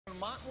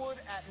Montwood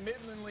at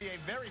Midland Lee. A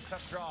very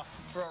tough draw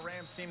for a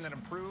Rams team that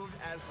improved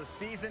as the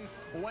season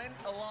went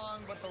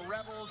along, but the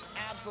Rebels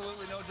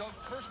absolutely no joke.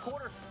 First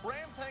quarter,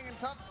 Rams hanging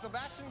tough.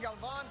 Sebastian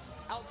Galvan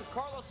out to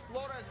Carlos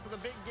Flores for the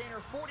big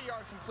gainer,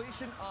 40-yard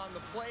completion on the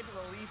play to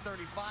the Lee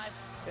 35,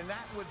 and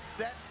that would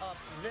set up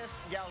this.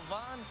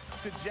 Galvan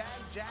to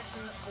Jazz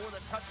Jackson for the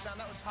touchdown.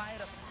 That would tie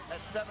it up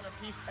at 7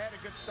 apiece. Had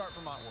a good start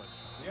for Montwood.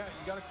 Yeah,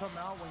 you got to come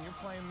out when you're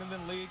playing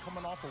Midland Lee,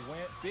 coming off a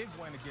big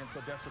win against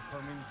Odessa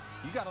Permian.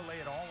 You got to lay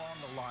it all on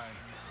the line.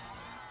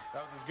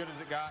 That was as good as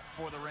it got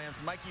for the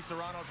Rams. Mikey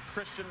Serrano to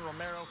Christian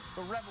Romero.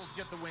 The Rebels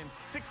get the win,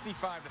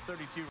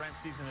 65-32. Rams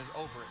season is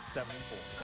over at 7-4.